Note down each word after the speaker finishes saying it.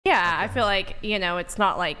I feel like, you know, it's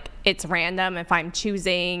not like it's random if I'm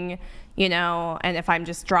choosing, you know, and if I'm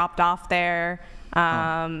just dropped off there.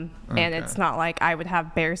 And it's not like I would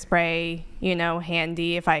have bear spray, you know,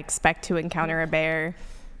 handy if I expect to encounter a bear.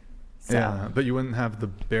 So. Yeah, but you wouldn't have the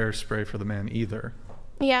bear spray for the man either.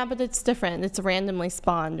 Yeah, but it's different. It's randomly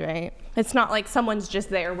spawned, right? It's not like someone's just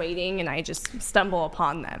there waiting and I just stumble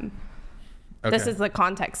upon them. Okay. This is the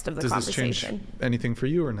context of the conversation. Does this change anything for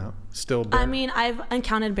you or no? Still bear? I mean, I've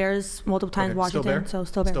encountered bears multiple times in Washington, so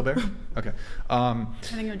still bear. Still bear? Okay. I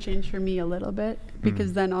think it would change for me a little bit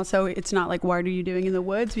because then also it's not like, what are you doing in the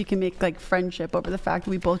woods? We can make like friendship over the fact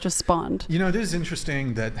that we both just spawned. You know, it is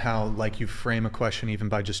interesting that how like you frame a question even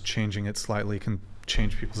by just changing it slightly can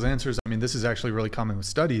change people's answers. I mean, this is actually really common with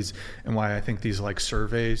studies, and why I think these like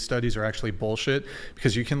survey studies are actually bullshit,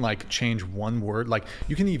 because you can like change one word. Like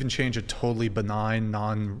you can even change a totally benign,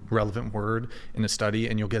 non-relevant word in a study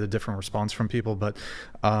and you'll get a different response from people. But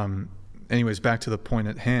anyways, back to the point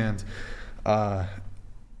at hand.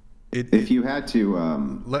 If you had to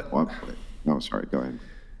sorry, go ahead.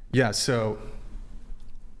 Yeah, so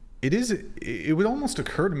it would almost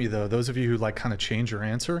occur to me though, those of you who like kind of change your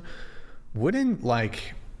answer, wouldn't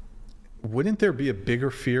there be a bigger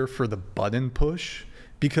fear for the button push?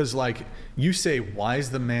 Because like you say, why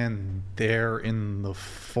is the man there in the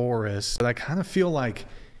forest? But I kind of feel like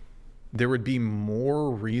there would be more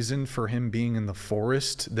reason for him being in the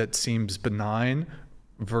forest that seems benign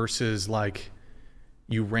versus like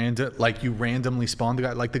you randomly spawn the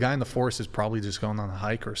guy. Like the guy in the forest is probably just going on a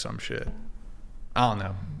hike or some shit. I don't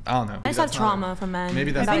know. I just have trauma from men.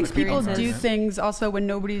 Maybe that's I think people do things also when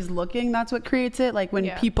nobody's looking. That's what creates it. Like when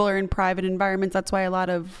people are in private environments, that's why a lot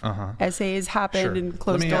of essays happen in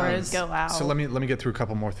closed doors. Go out. So let me get through a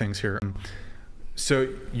couple more things here. So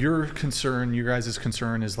your guys'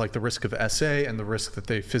 concern is like the risk of SA and the risk that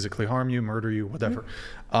they physically harm you, murder you, whatever.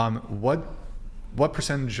 What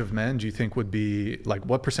percentage of men do you think would be like?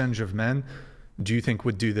 What percentage of men do you think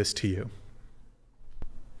would do this to you?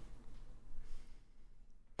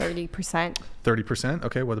 30%. 30%.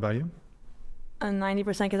 Okay. What about you? 90%,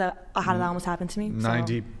 because I had that almost happen to me.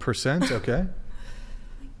 90%. Okay.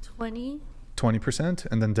 20%.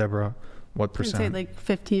 And then Deborah, what percent? I'd say like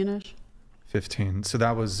 15-ish. 15. So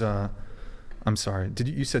that was. I'm sorry.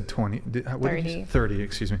 You said 20? 30. 30.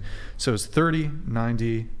 Excuse me. So it's 30,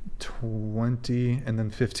 90, 20, and then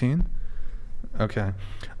 15. Okay.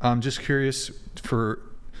 I'm just curious for.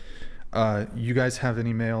 You guys have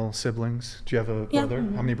any male siblings? Do you have a brother?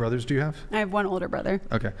 How many brothers do you have? I have one older brother.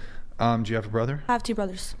 Okay. Do you have a brother? I have 2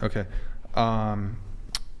 brothers. Okay.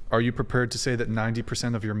 Are you prepared to say that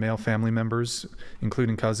 90% of your male family members,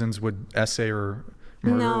 including cousins, would essay or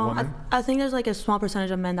murder a woman? I think there's like a small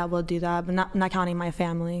percentage of men that will do that, but not counting my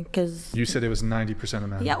family, because... You said it was 90% of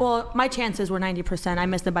men. Yeah, well, my chances were 90%. I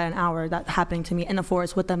missed it by an hour, that happening to me in the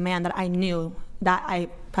forest with a man that I knew that I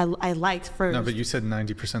liked first. No, but you said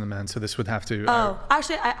 90% of men, so this would have to...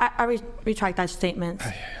 Actually, I retract that statement.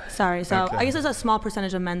 Sorry. So okay. I guess there's a small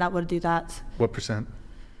percentage of men that would do that. What percent?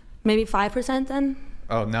 Maybe 5% then.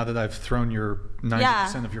 Oh, now that I've thrown your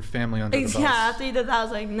 90% of your family under the bus. Yeah, after you did that, I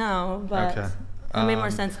was like, no, but... Okay. It made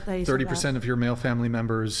more sense that you 30% of your male family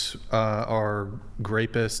members are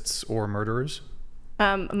rapists or murderers?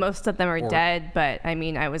 Most of them are dead, but I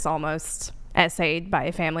mean, I was almost essayed by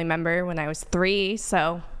a family member when I was 3,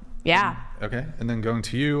 so yeah. Okay, and then going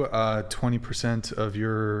to you, 20% of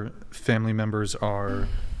your family members are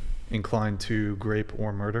inclined to rape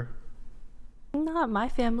or murder? Not my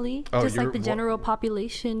family, just like the general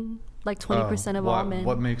population, like 20% of all men.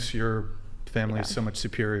 What makes your family so much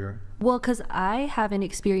superior? Well, because I haven't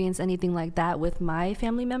experienced anything like that with my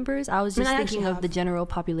family members. I was just thinking of the general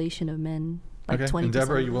population of men, like 20%. And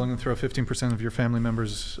Deborah, are you willing to throw 15% of your family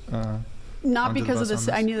members Not because of this.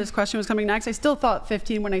 I knew this question was coming next. I still thought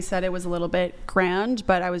 15 when I said it was a little bit grand,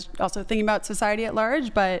 but I was also thinking about society at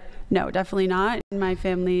large. But no, definitely not. In my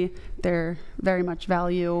family, they're very much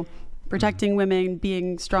value protecting women,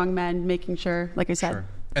 being strong men, making sure, like I said,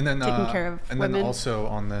 and then, taking care of women. Then also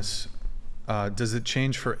on this, does it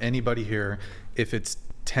change for anybody here if it's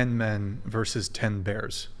 10 men versus 10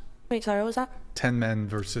 bears? Wait, sorry, what was that? 10 men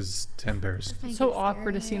versus 10 bears. It's so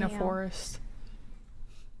awkward to see in a forest.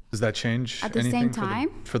 Does that change at the anything same time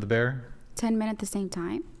for the bear? 10 men at the same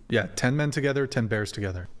time? Yeah, 10 men together, 10 bears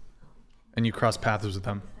together. And you cross paths with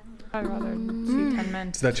them. I'd rather see 10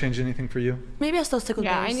 men. Does that change anything for you? Maybe I still stick with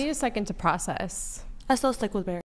bears. Yeah, I need a second to process. I still stick with bears.